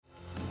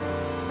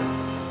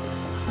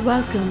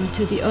Welcome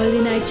to the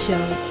Early Night Show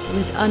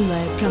with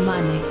Anvay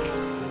Pramanik.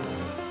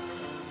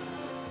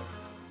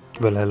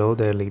 Well, hello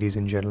there, ladies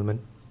and gentlemen.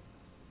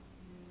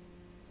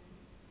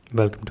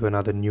 Welcome to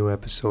another new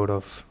episode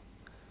of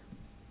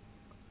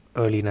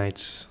Early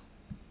Nights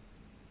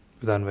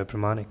with Anvay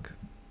Pramanik.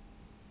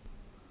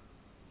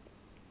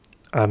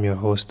 I'm your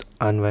host,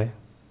 Anvay.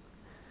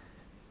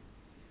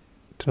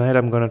 Tonight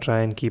I'm going to try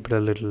and keep it a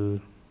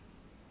little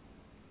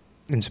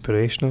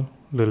inspirational,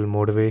 a little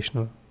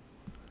motivational,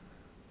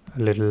 a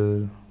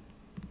little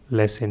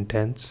less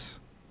intense.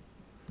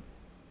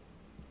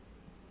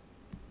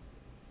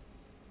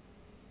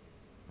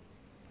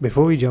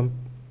 Before we jump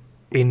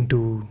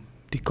into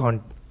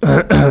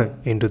the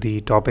into the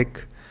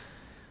topic,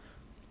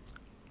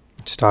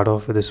 start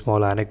off with a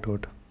small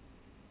anecdote.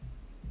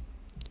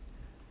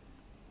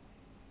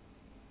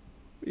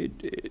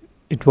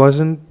 It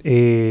wasn't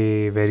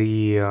a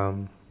very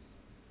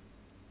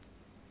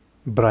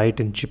bright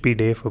and chippy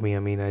day for me.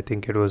 I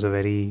think it was a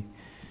very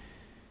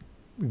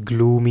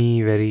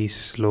gloomy, very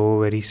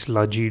slow, very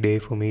sludgy day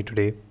for me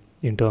today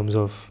in terms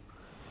of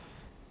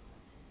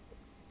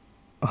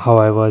how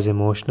I was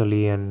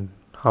emotionally and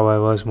how I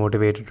was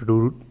motivated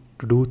to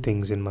do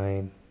things in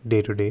my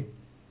day to day,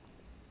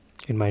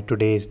 in my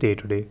today's day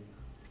to day.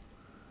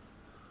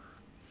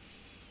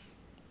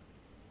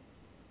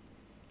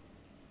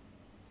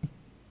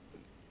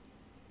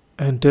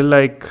 Until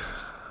like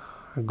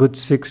a good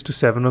 6 to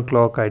 7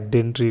 o'clock, I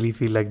didn't really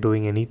feel like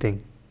doing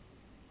anything.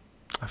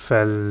 I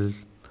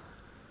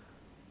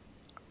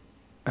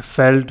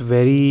felt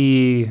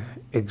very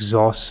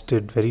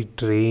exhausted, very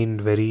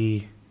drained,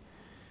 very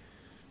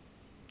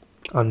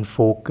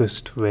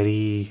unfocused,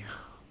 very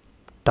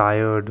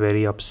tired,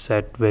 very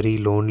upset, very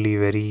lonely,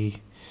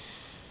 very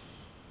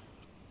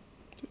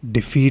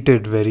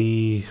defeated,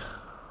 very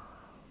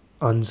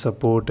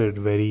unsupported,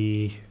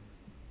 very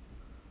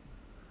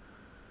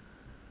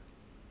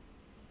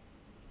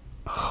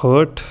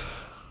hurt,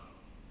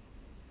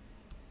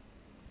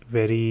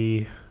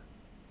 very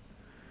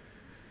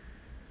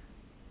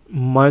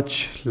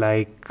much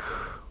like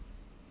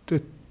the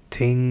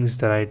things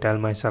that I tell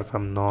myself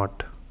I'm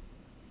not.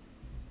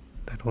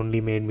 That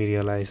only made me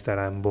realize that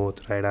I'm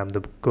both, right? I'm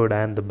the good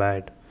and the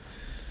bad.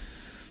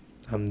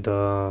 I'm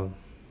the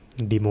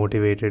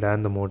demotivated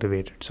and the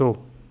motivated.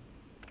 So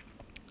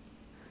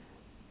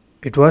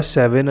it was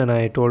 7 and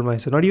I told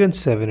myself, not even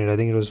 7, I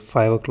think it was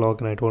 5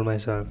 o'clock, and I told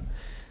myself,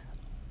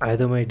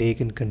 either my day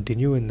can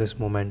continue in this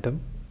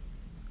momentum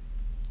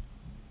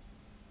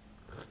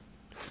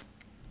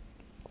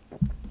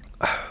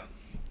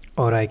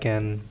or I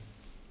can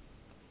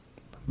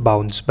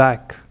bounce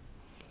back.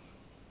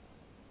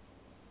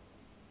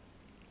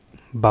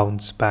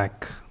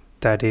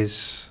 That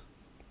is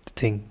the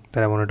thing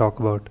that I want to talk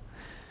about.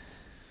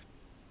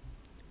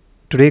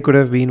 Today could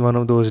have been one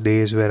of those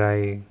days where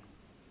I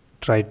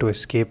tried to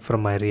escape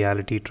from my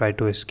reality, tried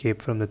to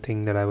escape from the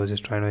thing that I was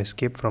just trying to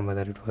escape from,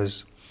 whether it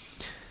was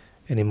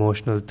an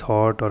emotional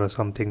thought or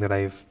something that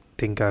I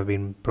think I've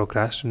been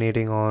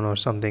procrastinating on, or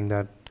something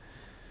that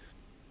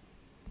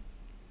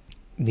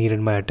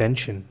needed my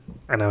attention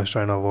and I was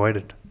trying to avoid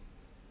it.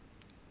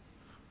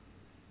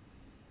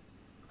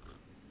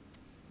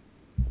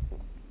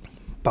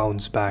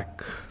 Bounce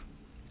back.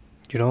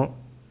 I'm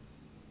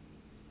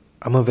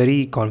a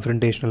very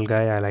confrontational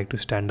guy. I like to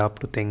stand up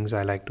to things.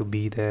 I like to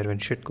be there when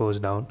shit goes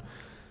down.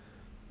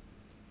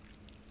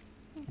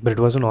 But it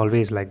wasn't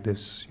always like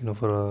this.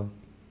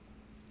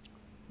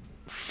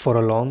 For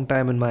a long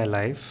time in my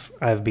life,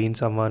 I've been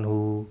someone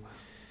who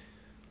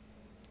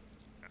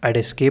I'd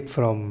escape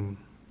from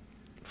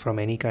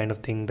any kind of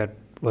thing that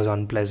was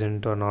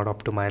unpleasant or not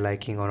up to my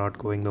liking or not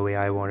going the way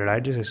I wanted.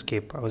 I'd just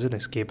escape. I was an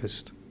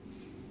escapist.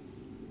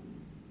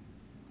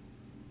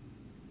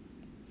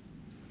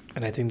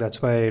 And I think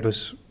that's why it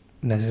was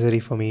necessary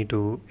for me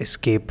to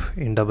escape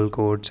in double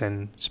quotes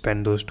and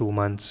spend those 2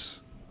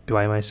 months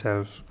by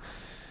myself,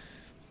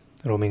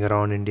 roaming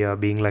around India,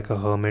 being like a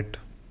hermit.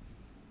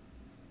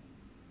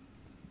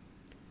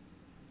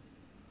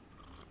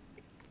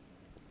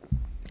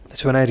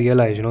 That's when I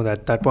realized,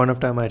 at that point of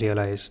time, I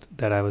realized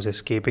that I was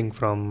escaping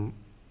from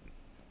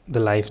the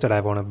life that I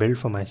want to build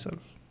for myself,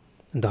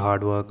 the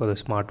hard work or the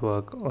smart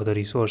work or the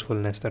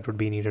resourcefulness that would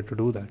be needed to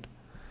do that.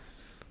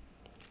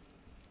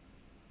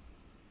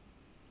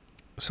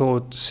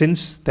 So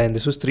since then,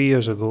 this was 3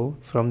 years ago,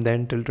 from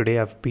then till today,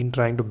 I've been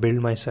trying to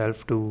build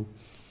myself to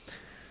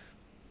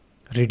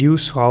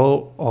reduce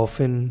how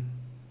often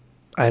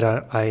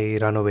I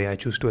run away, I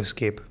choose to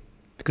escape.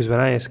 Because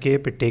when I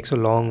escape, it takes a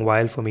long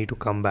while for me to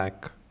come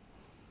back.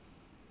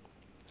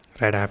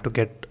 Right, I have to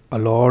get a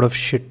lot of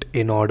shit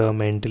in order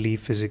mentally,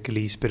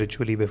 physically,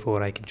 spiritually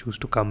before I can choose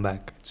to come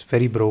back. It's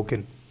very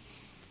broken.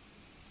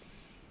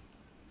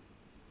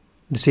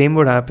 The same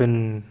would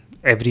happen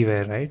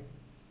everywhere, right?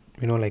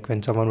 Like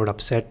when someone would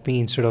upset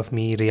me, instead of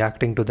me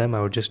reacting to them,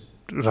 I would just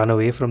run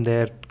away from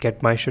there,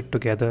 get my shit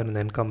together, and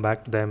then come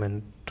back to them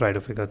and try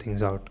to figure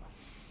things out.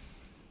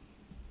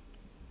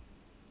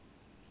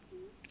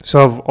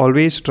 So I've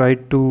always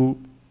tried to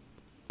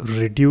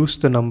reduce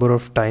the number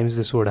of times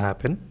this would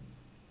happen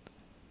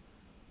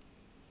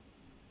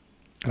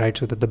right?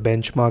 So that the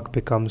benchmark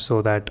becomes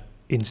so that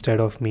instead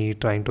of me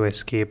trying to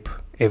escape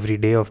every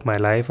day of my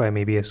life, I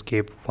maybe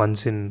escape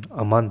once in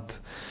a month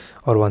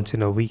or once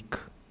in a week,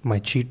 my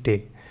cheat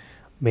day.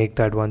 Make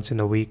that once in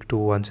a week to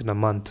once in a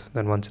month,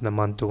 then once in a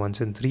month to once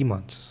in 3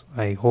 months.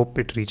 I hope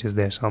it reaches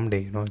there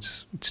someday.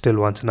 It's still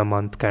once in a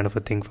month kind of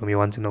a thing for me,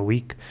 once in a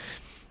week,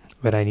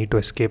 where I need to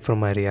escape from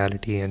my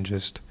reality and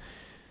just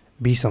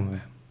be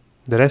somewhere.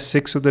 The rest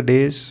 6 of the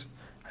days,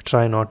 I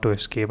try not to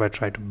escape. I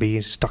try to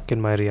be stuck in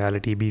my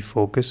reality, be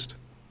focused.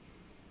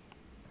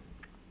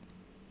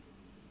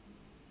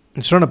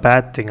 It's not a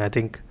bad thing. I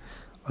think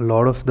a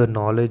lot of the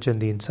knowledge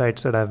and the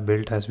insights that I've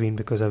built has been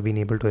because I've been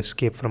able to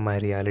escape from my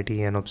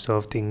reality and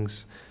observe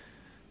things,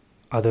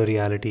 other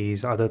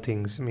realities, other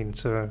things. I mean,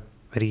 it's a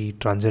very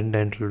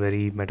transcendental,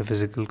 very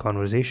metaphysical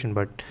conversation,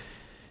 but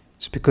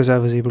it's because I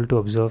was able to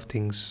observe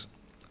things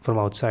from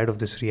outside of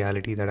this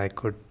reality that I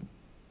could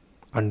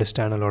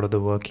understand a lot of the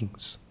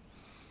workings.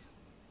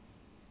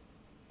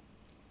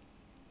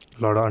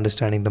 A lot of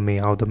understanding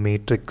how the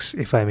matrix,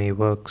 if I may,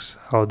 works,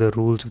 how the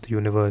rules of the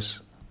universe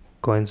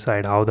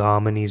coincide, how the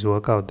harmonies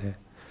work out there.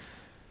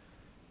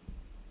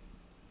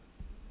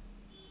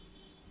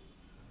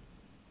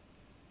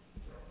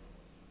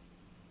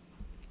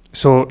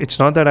 So it's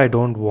not that I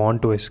don't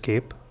want to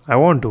escape. I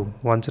want to.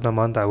 Once in a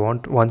month,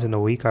 once in a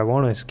week, I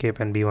want to escape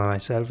and be by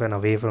myself and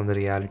away from the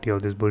reality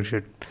of this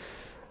bullshit,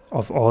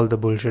 of all the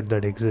bullshit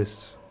that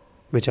exists,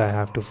 which I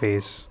have to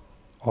face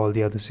all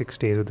the other 6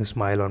 days with a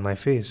smile on my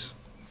face.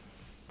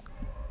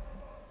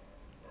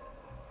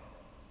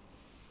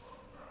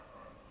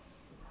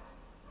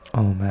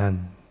 Oh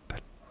man,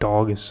 that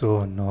dog is so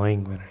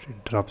annoying when it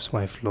interrupts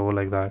my flow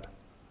like that.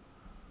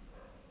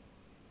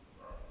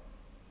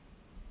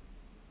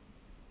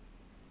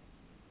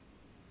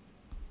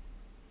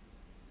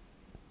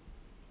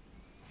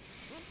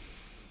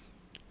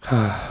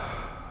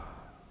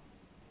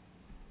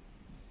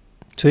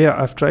 So yeah,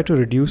 I've tried to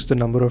reduce the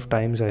number of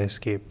times I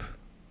escape.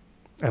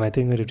 And I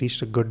think I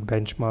reached a good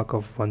benchmark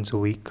of once a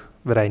week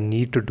where I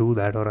need to do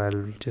that or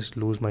I'll just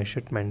lose my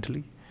shit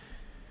mentally.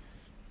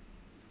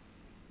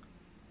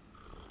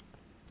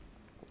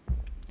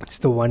 It's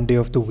the one day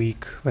of the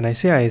week. When I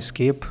say I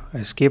escape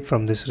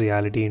from this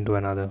reality into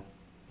another.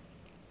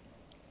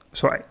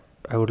 So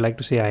I would like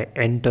to say I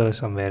enter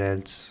somewhere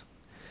else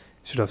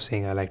instead of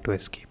saying I like to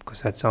escape,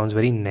 because that sounds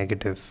very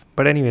negative.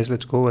 But anyways,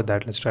 let's go with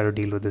that. Let's try to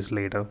deal with this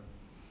later.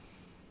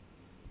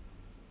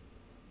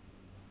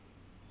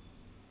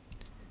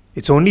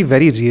 It's only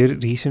very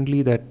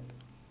recently that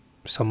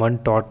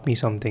someone taught me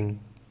something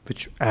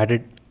which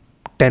added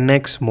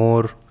 10x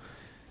more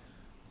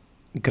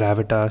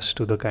gravitas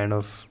to the kind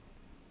of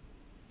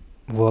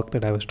work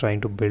that I was trying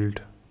to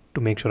build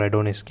to make sure I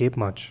don't escape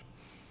much.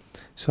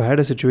 So I had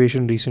a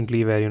situation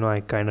recently where,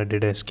 I kind of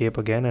did escape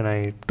again and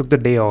I took the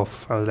day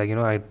off. I was like,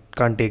 I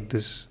can't take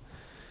this.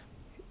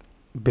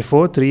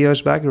 Before 3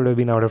 years back, it would have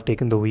been I would have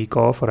taken the week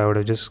off or I would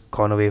have just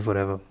gone away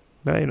forever.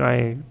 But,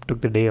 I took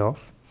the day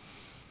off.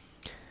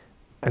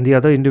 And the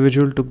other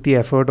individual took the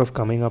effort of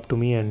coming up to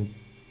me and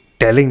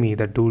telling me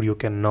that, dude, you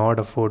cannot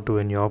afford to,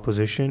 in your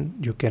position,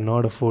 you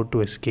cannot afford to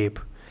escape.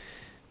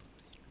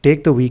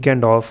 Take the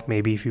weekend off,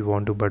 maybe if you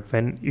want to, but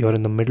when you're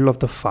in the middle of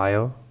the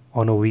fire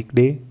on a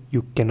weekday,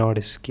 you cannot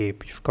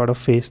escape. You've got to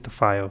face the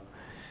fire.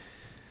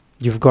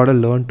 You've got to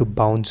learn to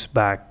bounce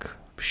back.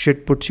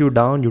 Shit puts you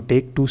down, you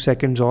take 2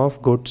 seconds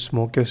off, go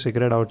smoke your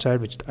cigarette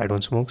outside, which I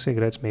don't smoke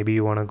cigarettes. Maybe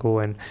you want to go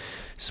and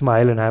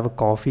smile and have a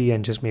coffee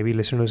and just maybe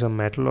listen to some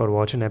metal or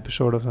watch an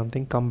episode of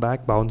something. Come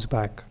back, bounce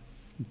back.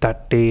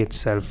 That day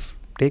itself.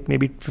 Take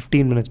maybe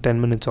 15 minutes,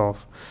 10 minutes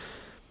off.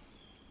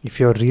 If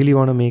you really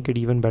want to make it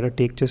even better,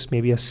 take just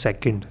maybe a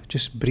second.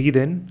 Just breathe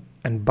in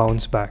and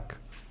bounce back.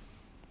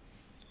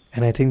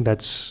 And I think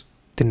that's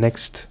the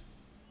next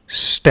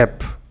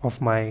step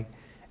of my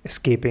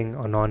escaping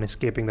or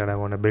non-escaping that I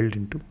want to build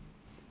into.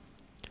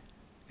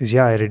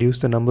 I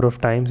reduce the number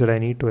of times that I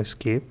need to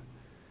escape.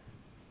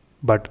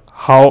 But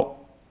how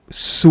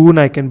soon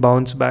I can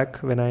bounce back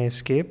when I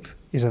escape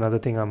is another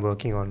thing I'm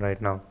working on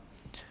right now.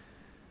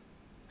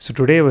 So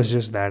today was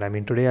just that.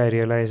 Today I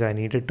realized I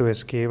needed to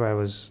escape. I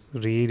was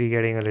really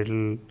getting a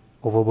little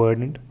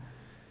overburdened.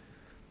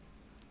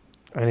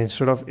 And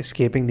instead of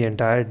escaping the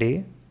entire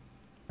day,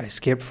 I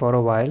escaped for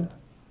a while,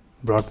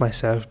 brought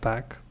myself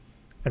back,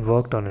 and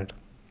worked on it.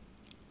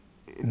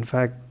 In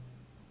fact,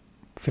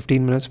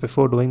 15 minutes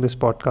before doing this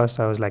podcast,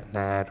 I was like,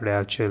 nah, today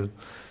I'll chill.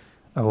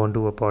 I won't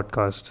do a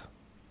podcast.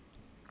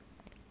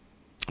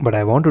 But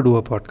I want to do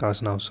a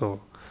podcast now,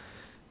 so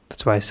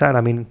that's why I sat.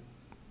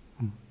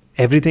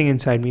 Everything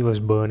inside me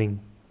was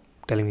burning,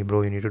 telling me,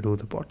 bro, you need to do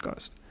the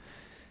podcast.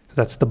 So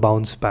that's the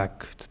bounce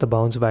back. It's the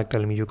bounce back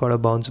telling me, you got to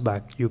bounce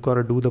back. You got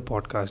to do the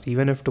podcast.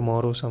 Even if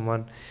tomorrow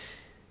someone,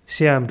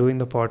 say I'm doing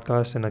the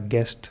podcast and a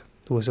guest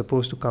who was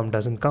supposed to come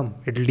doesn't come,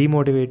 it'll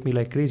demotivate me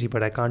like crazy,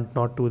 but I can't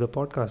not do the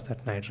podcast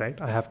that night, right?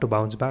 I have to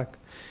bounce back.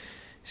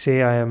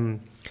 Say I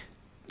am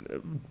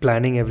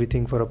planning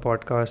everything for a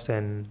podcast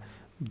and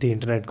the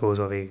internet goes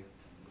away.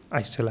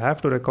 I still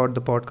have to record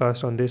the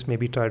podcast on this,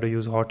 maybe try to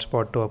use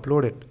hotspot to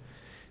upload it.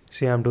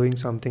 Say I'm doing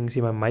something,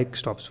 see my mic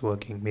stops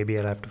working. Maybe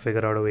I'll have to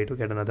figure out a way to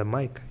get another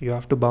mic. You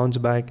have to bounce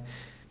back.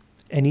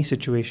 Any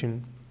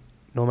situation,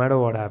 no matter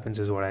what happens,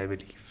 is what I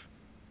believe.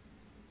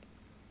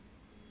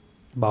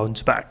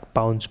 Bounce back,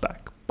 bounce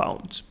back,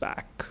 bounce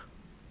back.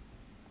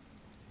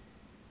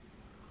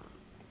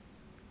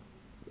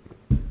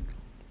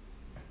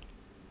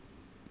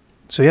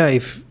 So yeah,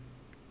 if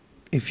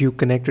you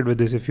connected with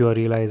this, if you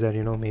realize that,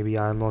 maybe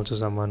I'm also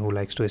someone who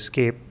likes to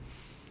escape.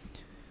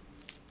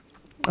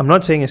 I'm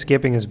not saying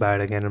escaping is bad,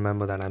 again,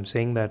 remember that. I'm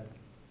saying that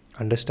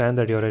understand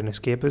that you're an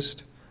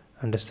escapist.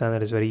 Understand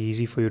that it's very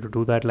easy for you to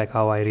do that, like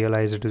how I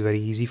realized it was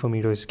very easy for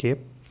me to escape.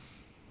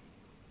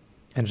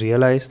 And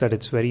realize that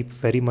it's very,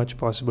 very much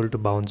possible to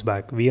bounce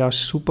back. We are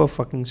super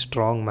fucking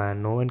strong,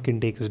 man. No one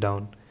can take us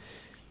down.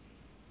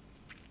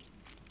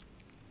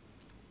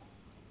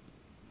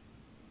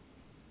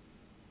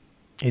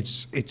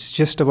 It's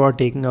just about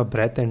taking a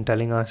breath and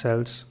telling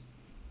ourselves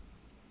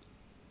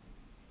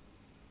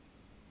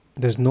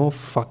there's no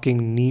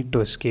fucking need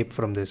to escape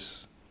from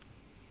this.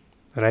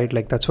 Right?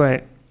 Like, that's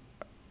why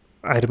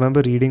I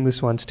remember reading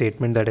this one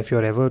statement that if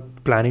you're ever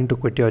planning to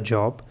quit your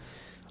job,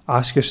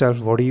 ask yourself,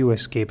 what are you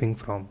escaping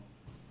from?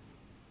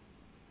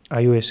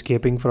 Are you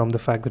escaping from the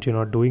fact that you're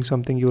not doing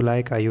something you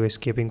like? Are you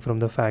escaping from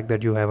the fact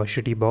that you have a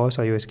shitty boss?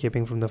 Are you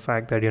escaping from the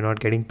fact that you're not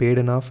getting paid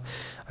enough?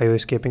 Are you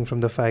escaping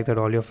from the fact that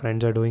all your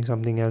friends are doing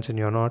something else and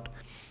you're not?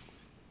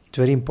 It's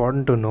very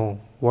important to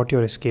know what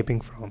you're escaping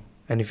from.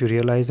 And if you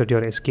realize that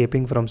you're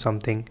escaping from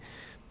something,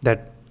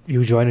 that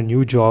you join a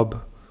new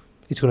job,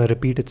 it's going to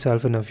repeat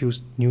itself in a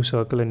new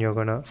circle, and you're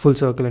going to full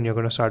circle, and you're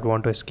going to start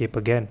want to escape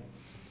again.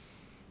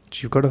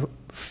 So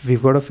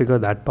we've got to figure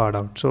that part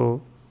out.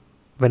 So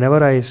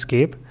whenever I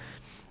escape,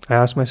 I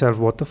ask myself,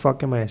 what the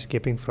fuck am I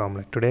escaping from?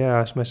 Like today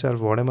I asked myself,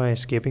 what am I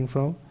escaping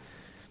from?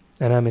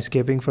 And I'm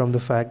escaping from the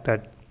fact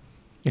that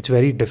it's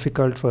very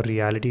difficult for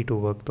reality to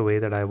work the way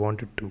that I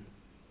want it to.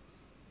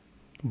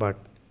 But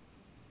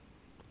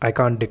I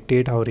can't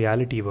dictate how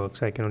reality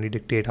works. I can only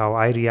dictate how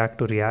I react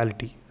to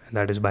reality. And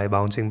that is by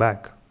bouncing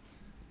back.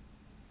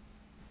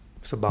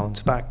 So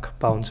bounce back,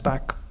 bounce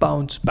back,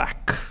 bounce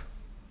back.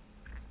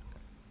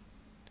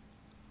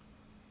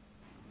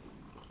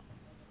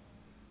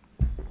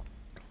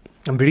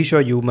 I'm pretty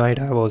sure you might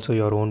have also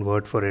your own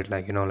word for it,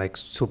 like, like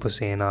Super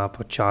Saiyan up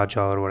or charge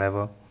out or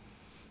whatever.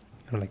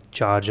 Like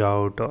charge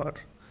out or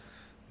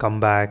come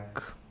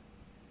back,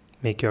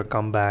 make your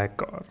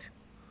comeback, or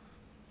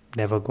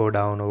never go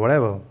down or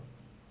whatever.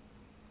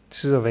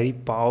 This is a very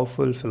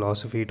powerful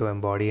philosophy to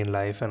embody in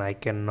life, and I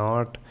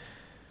cannot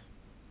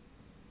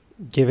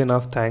give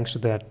enough thanks to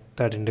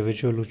that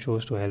individual who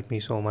chose to help me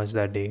so much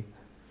that day.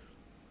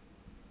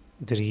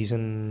 The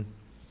reason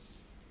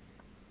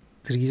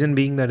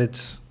being that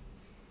it's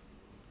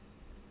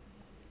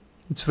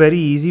very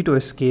easy to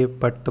escape,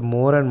 but the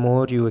more and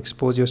more you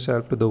expose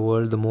yourself to the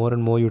world, the more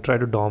and more you try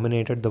to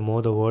dominate it, the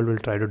more the world will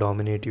try to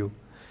dominate you.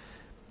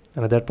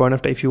 And at that point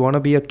of time, if you want to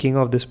be a king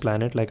of this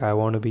planet like I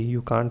want to be,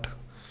 you can't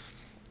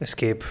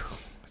escape.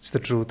 It's the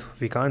truth.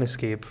 We can't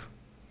escape.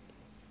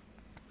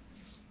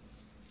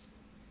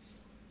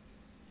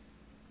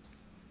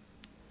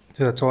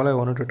 So that's all I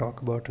wanted to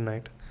talk about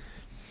tonight.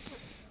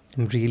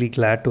 I'm really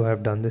glad to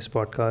have done this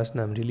podcast,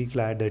 and I'm really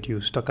glad that you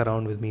stuck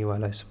around with me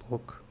while I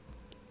spoke.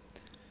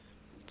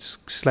 It's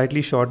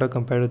slightly shorter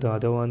compared to the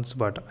other ones,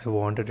 but I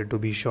wanted it to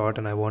be short,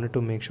 and I wanted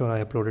to make sure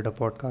I uploaded a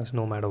podcast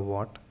no matter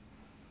what.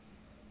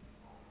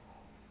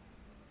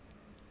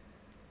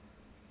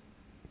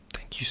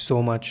 Thank you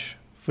so much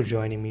for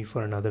joining me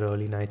for another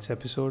Early Nights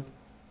episode.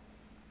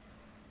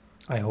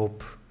 I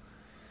hope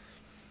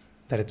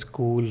that it's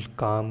cool,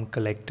 calm,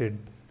 collected.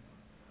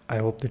 I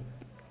hope that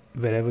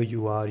wherever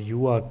you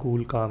are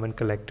cool, calm and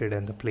collected,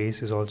 and the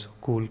place is also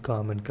cool,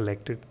 calm and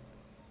collected.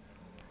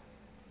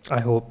 I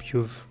hope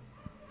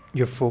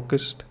you're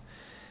focused.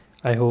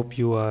 I hope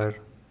you are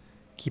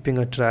keeping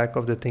a track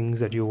of the things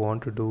that you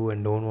want to do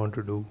and don't want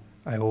to do.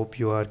 I hope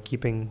you are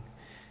keeping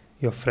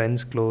your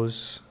friends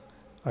close.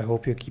 I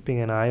hope you're keeping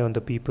an eye on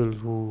the people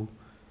who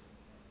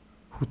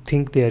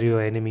think they are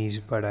your enemies,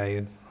 but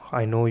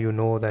I know you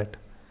know that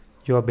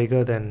you are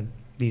bigger than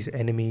these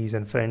enemies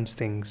and friends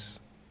things.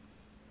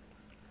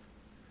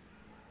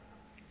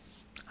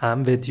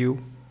 I'm with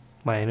you.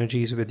 My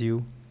energy is with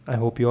you. I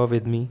hope you're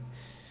with me.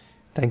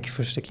 Thank you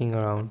for sticking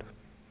around.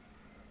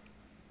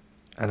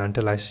 And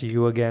until I see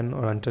you again,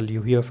 or until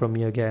you hear from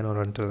me again, or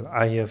until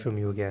I hear from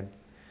you again,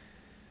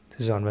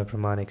 this is Anvay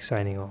Pramanik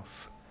signing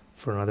off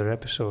for another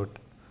episode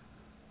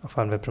of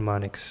Anvay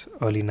Pramanik's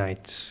Early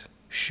Nights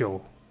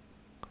show.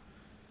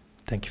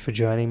 Thank you for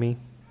joining me.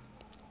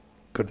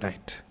 Good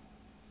night.